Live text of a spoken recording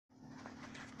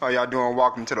How y'all doing?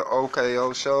 Welcome to the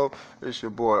OKO show. It's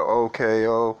your boy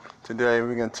OKO.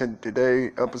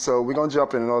 Today episode we're gonna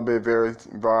jump in a little bit of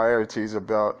varieties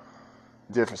about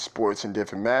different sports and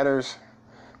different matters.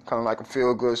 Kind of like a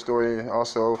feel good story.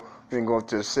 Also, we can go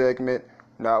into a segment,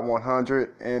 not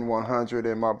 100 and 100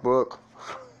 in my book.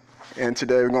 And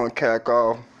today we're gonna kick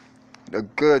off the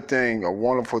good thing, a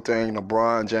wonderful thing.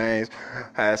 LeBron James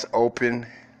has opened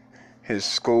his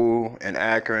school in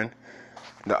Akron,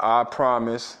 the I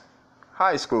Promise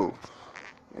High School.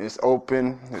 It's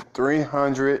open with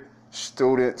 300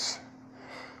 students,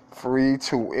 free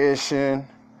tuition.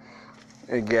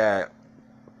 It got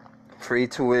free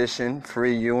tuition,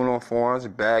 free uniforms,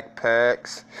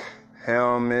 backpacks,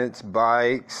 helmets,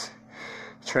 bikes,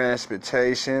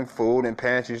 transportation, food and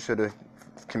pantries for the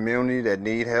community that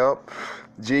need help,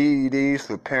 GEDs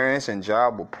for parents and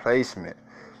job replacement,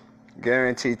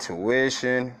 guaranteed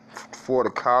tuition for the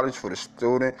college for the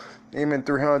student. Even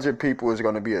 300 people is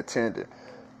going to be attending.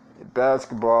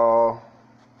 Basketball,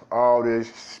 all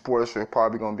these sports are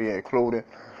probably going to be included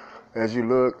as you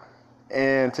look.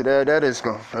 And today,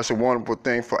 that's a wonderful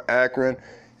thing for Akron.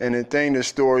 And the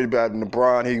story about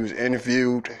LeBron, he was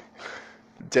interviewed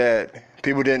that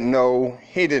people didn't know.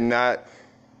 He did not.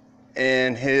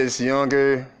 In his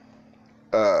younger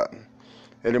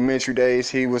elementary days,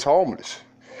 he was homeless.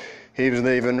 He was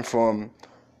living from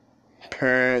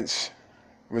parents,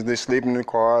 was they sleeping in the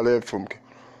car, lived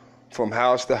from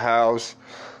house to house,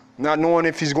 not knowing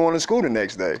if he's going to school the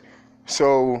next day.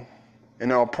 So,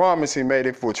 I promise he made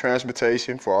it for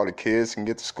transportation for all the kids can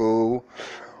get to school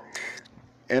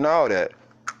and all that.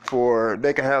 For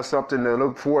they can have something to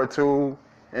look forward to,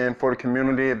 and for the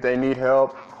community if they need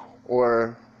help,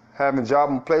 or having job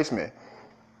and placement,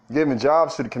 giving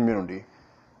jobs to the community.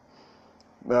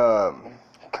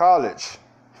 College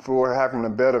for having a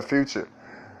better future,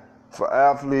 for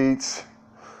athletes,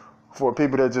 for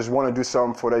people that just want to do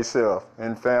something for themselves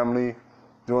and family,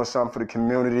 doing something for the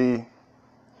community.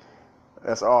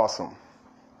 That's awesome.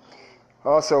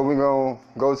 Also, we're going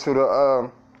to go to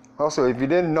the, also, if you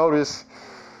didn't notice,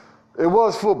 it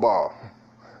was football.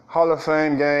 Hall of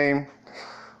Fame game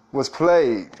was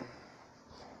played.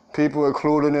 People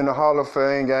included in the Hall of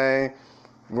Fame game: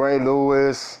 Ray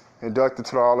Lewis, inducted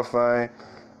to the Hall of Fame;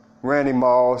 Randy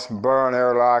Moss, Vern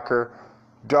Urlacher,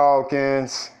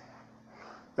 Dawkins,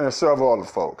 and several other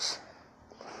folks.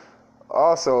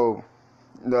 Also,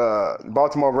 the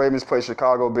Baltimore Ravens played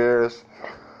Chicago Bears.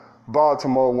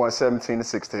 Baltimore won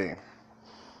 17-16.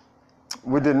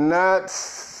 We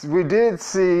did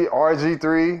see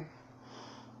RG3.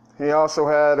 He also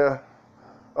had a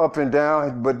up and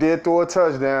down, but did throw a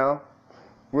touchdown,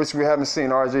 which we haven't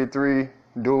seen RG3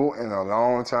 do in a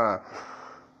long time.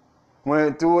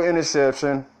 Went through an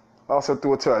interception, also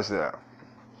threw a touchdown.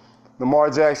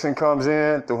 Lamar Jackson comes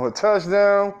in, threw a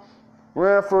touchdown,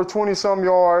 ran for 20-some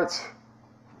yards,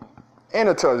 and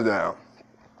a touchdown.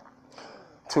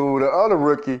 To the other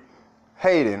rookie,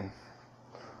 Hayden,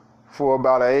 for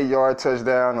about an 8-yard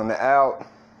touchdown on the out,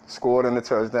 scored in the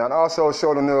touchdown. Also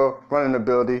showed a little running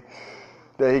ability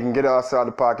that he can get outside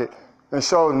the pocket, and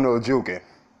showed a little juking.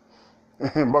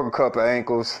 Broke a couple of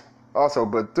ankles. Also,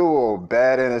 but threw a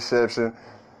bad interception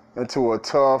into a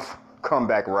tough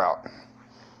comeback route.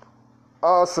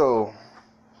 Also,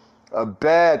 a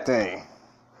bad thing.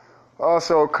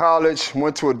 Also, college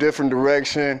went to a different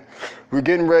direction. We're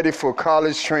getting ready for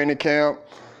college training camp.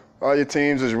 All your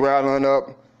teams is rattling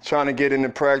up, trying to get into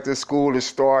practice. School is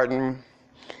starting.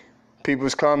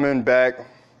 People's coming back.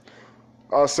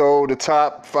 Also, the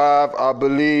top 5, I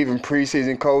believe, in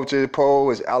preseason coaches poll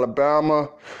is Alabama.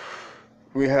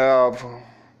 We have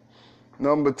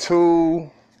number 2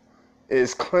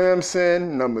 is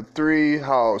Clemson. Number 3,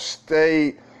 Ohio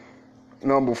State.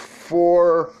 Number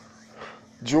 4,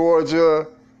 Georgia.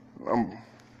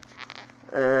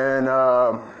 And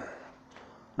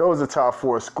those are the top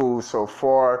 4 schools so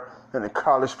far in the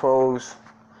college polls.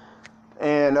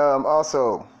 And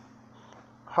also,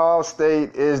 Ohio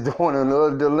State is doing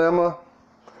another dilemma.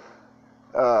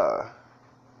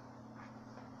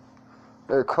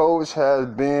 Their coach has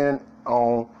been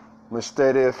on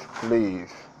administrative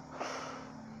leave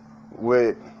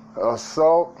with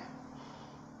assault.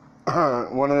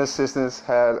 One of the assistants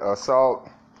had assault.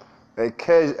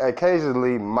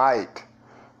 Occasionally might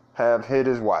have hit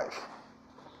his wife.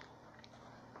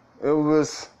 It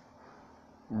was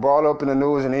brought up in the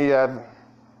news, and he had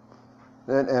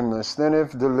an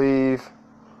administrative to leave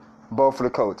both of the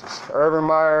coaches. Urban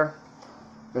Meyer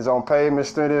is on paid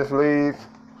administrative leave.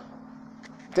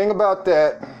 Think about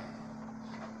that.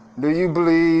 Do you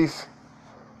believe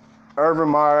Urban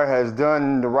Meyer has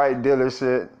done the right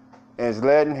dealership and is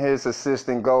letting his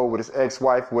assistant go with his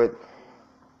ex-wife with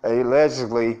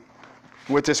allegedly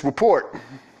with this report.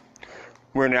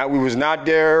 We was not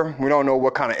there. We don't know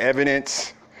what kind of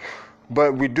evidence,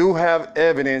 but we do have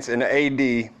evidence in the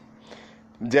AD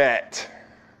that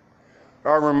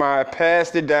Urban Meyer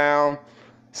passed it down,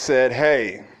 said,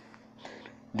 hey,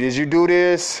 did you do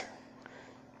this?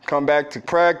 Come back to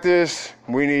practice.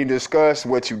 We need to discuss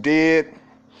what you did.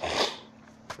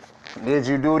 Did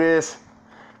you do this?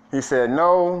 He said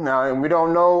no. Now, we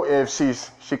don't know if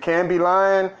she can be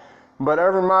lying, but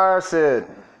Urban Meyer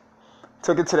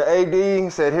took it to the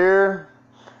AD, said here,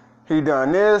 he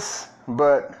done this,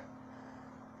 but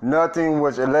nothing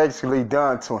was allegedly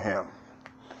done to him,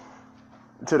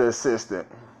 to the assistant.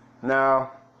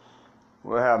 Now,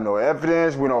 we'll have no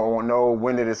evidence. We don't know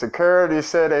when did this occur. They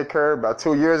said it occurred about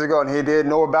 2 years ago, and he didn't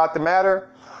know about the matter.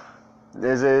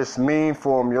 Does this mean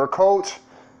from your coach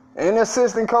and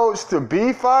assistant coach to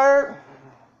be fired,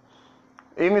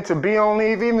 even to be on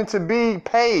leave, even to be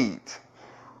paid?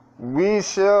 We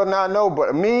shall not know.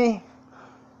 But me,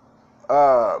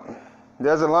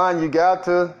 there's a line you got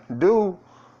to do,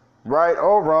 right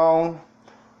or wrong.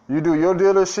 You do your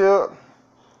dealership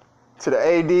to the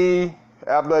AD,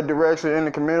 athletic director in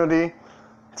the community,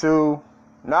 to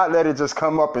not let it just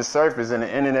come up and surface in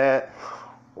the internet,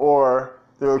 or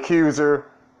the accuser,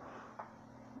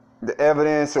 the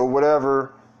evidence or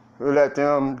whatever. We'll let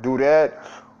them do that.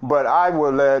 But I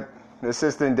will let the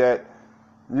assistant that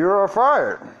you're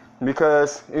fired,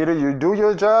 because either you do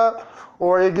your job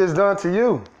or it gets done to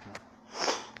you.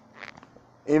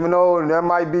 Even though that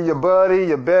might be your buddy,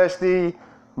 your bestie,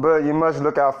 but you must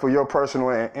look out for your personal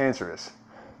interests.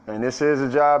 And this is a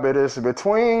job. It is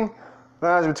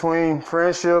lines between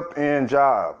friendship and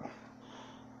job.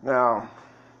 Now,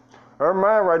 Urban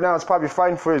Meyer right now is probably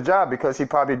fighting for his job because he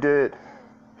probably did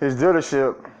his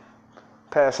dealership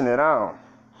passing it on.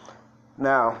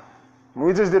 Now,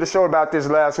 we just did a show about this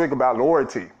last week about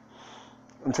loyalty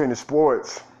between the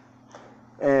sports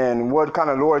and what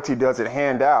kind of loyalty does it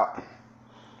hand out.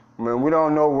 I mean, we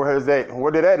don't know where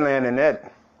did that land in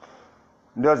that.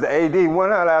 Does the AD, when was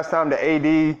the last time the AD,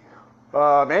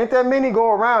 ain't that many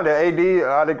go around, the AD,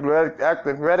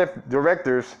 athletic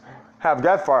directors have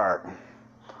got fired.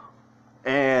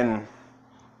 And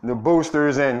the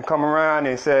boosters and come around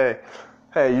and say,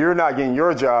 hey, you're not getting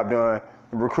your job done,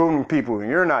 recruiting people, and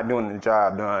you're not doing the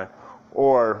job done,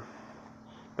 or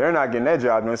they're not getting their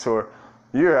job done, so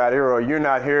you're out here or you're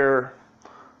not here.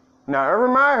 Now,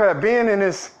 Urban Meyer had been in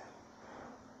this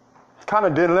kind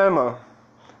of dilemma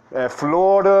at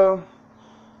Florida.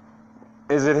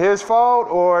 Is it his fault,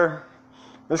 or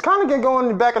it's kind of getting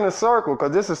going back in the circle,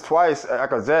 because this is twice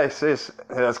Zach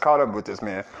has caught up with this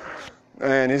man.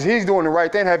 And is he's doing the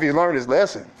right thing? Have he learned his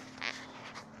lesson?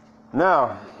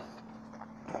 Now,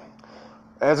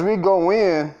 as we go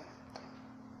in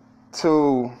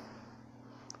to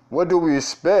what do we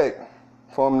expect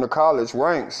from the college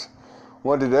ranks,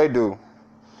 what do they do?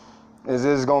 Is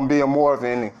this going to be a more of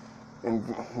an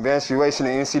evaluation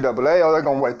of NCAA, or they're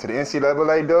going to wait till the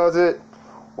NCAA does it,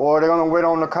 or they're going to wait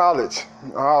on the college,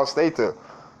 Ohio State, to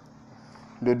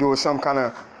do some kind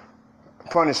of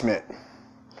punishment,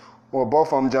 or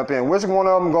both of them jump in? Which one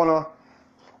of them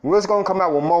what's going to come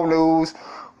out with more news?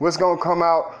 What's going to come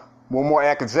out with more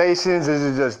accusations?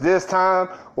 Is it just this time,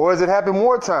 or has it happened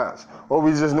more times? Or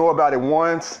we just know about it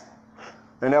once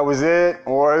and that was it?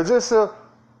 Or is this a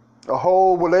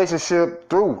whole relationship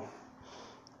through?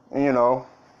 You know,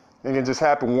 it can just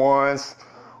happen once,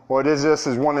 or this just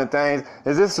is one of the things.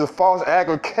 Is this a false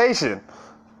application,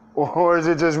 or is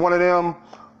it just one of them,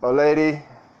 a lady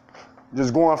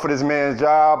just going for this man's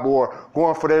job, or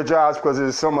going for their jobs because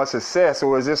there's so much success,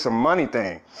 or is this a money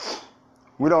thing?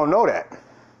 We don't know that,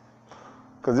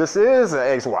 because this is an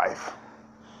ex-wife.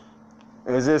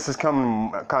 Is this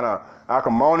kind of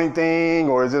acrimony thing,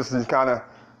 or is this kind of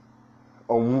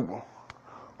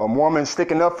a woman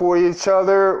sticking up for each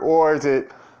other, or is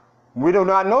it? We do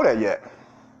not know that yet.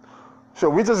 So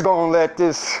we're just gonna let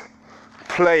this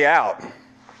play out.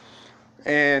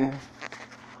 And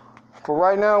for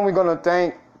right now, we're gonna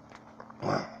thank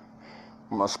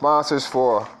my sponsors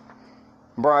for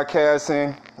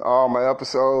broadcasting all my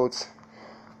episodes.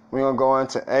 We're gonna go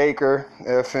into Anchor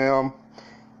FM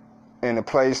in the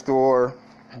Play Store,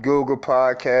 Google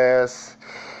Podcasts,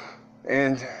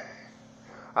 and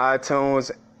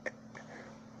iTunes,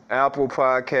 Apple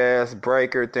Podcasts,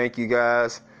 Breaker, thank you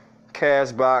guys,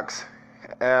 Castbox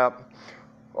app,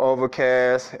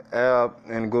 Overcast app,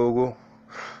 and Google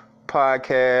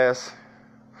Podcasts,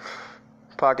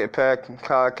 Pocket Pack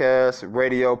Podcast,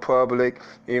 Radio Public,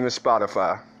 even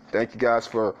Spotify. Thank you guys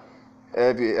for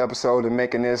every episode and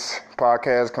making this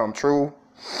podcast come true.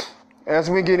 As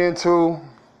we get into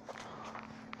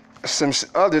some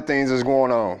other things that's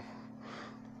going on,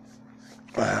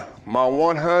 my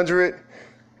 100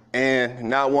 and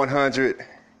not 100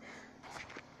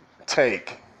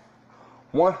 take.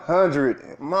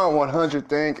 100, my 100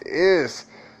 thing is,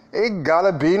 it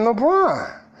gotta be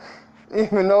LeBron.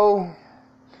 Even though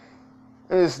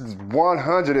it's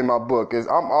 100 in my book,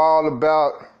 I'm all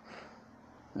about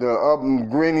the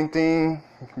upgrading thing,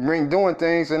 doing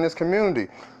things in this community.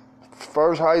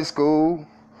 First high school,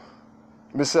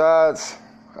 besides,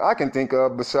 I can think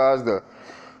of, besides the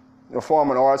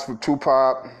performing arts for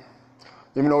Tupac,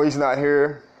 even though he's not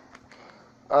here.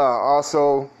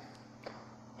 Also,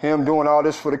 him doing all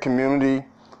this for the community,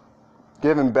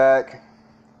 giving back,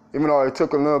 even though it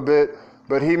took a little bit,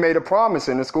 but he made a promise,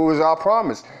 and the school is our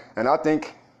promise. And I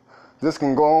think this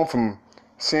can go on from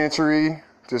century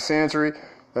to century,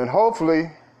 and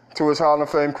hopefully to his Hall of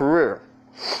Fame career.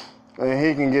 And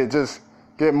he can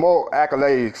get more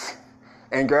accolades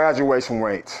and graduation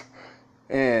rates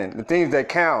and the things that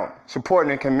count,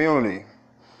 supporting the community.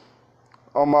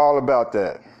 I'm all about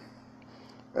that.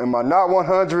 And my not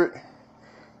 100,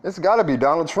 it's got to be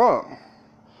Donald Trump.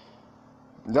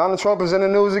 Donald Trump is in the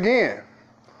news again.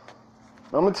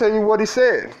 I'm going to tell you what he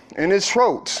said in his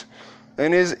throats,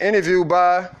 in his interview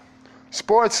by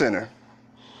SportsCenter.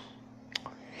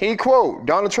 He quote,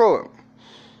 Donald Trump,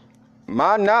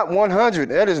 my not 100,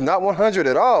 that is not 100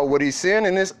 at all, what he's saying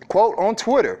in this quote on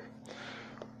Twitter.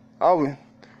 It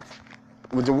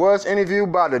was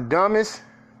interviewed by the dumbest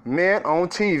man on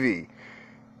TV.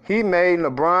 He made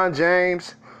LeBron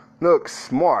James look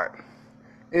smart.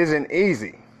 Isn't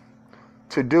easy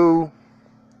to do.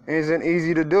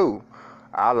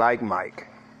 I like Mike.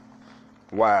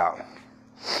 Wow.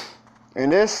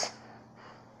 And this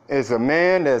is a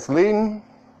man that's leading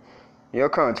your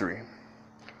country.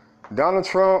 Donald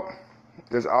Trump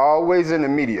is always in the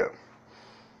media.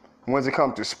 When it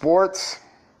comes to sports,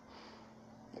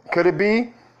 could it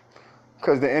be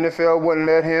because the NFL wouldn't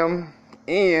let him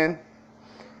in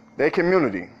their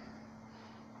community?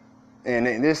 And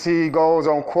this, he goes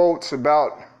on quotes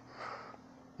about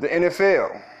the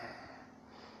NFL,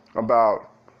 about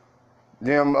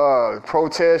them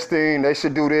protesting, they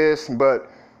should do this, but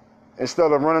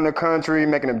instead of running the country,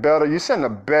 making it better, you're setting a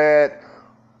bad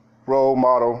role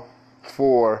model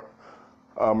for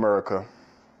America,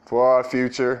 for our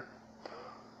future,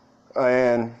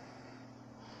 and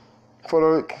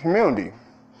for the community.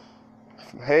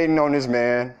 Hating on this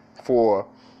man for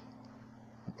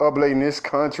uplifting this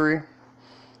country,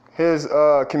 his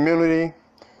community,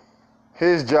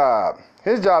 his job.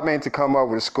 His job ain't to come up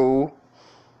with a school.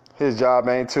 His job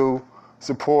ain't to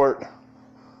support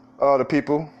other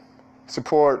people,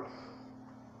 support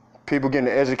people getting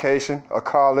an education, a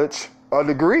college, a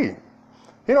degree.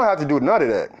 He don't have to do none of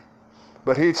that.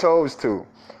 But he chose to,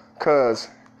 because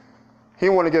he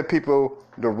want to give people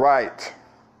the right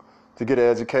to get an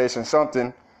education,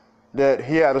 something that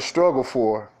he had to struggle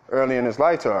for early in his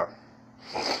lifetime.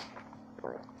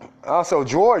 Also,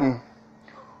 Jordan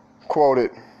quoted,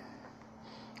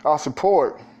 I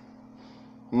support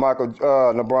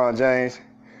LeBron James.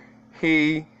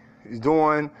 He is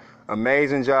doing an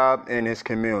amazing job in his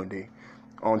community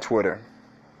on Twitter.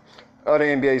 Other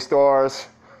NBA stars,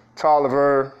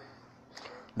 Tolliver,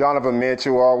 Donovan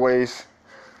Mitchell, always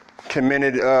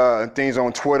commended things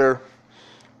on Twitter,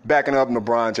 backing up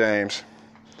LeBron James.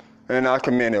 And I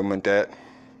commend him with that.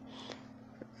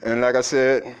 And like I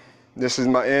said, this is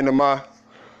my end of my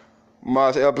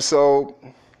episode.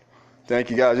 Thank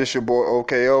you guys. It's your boy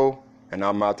OKO, and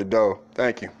I'm out the door.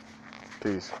 Thank you.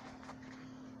 Peace.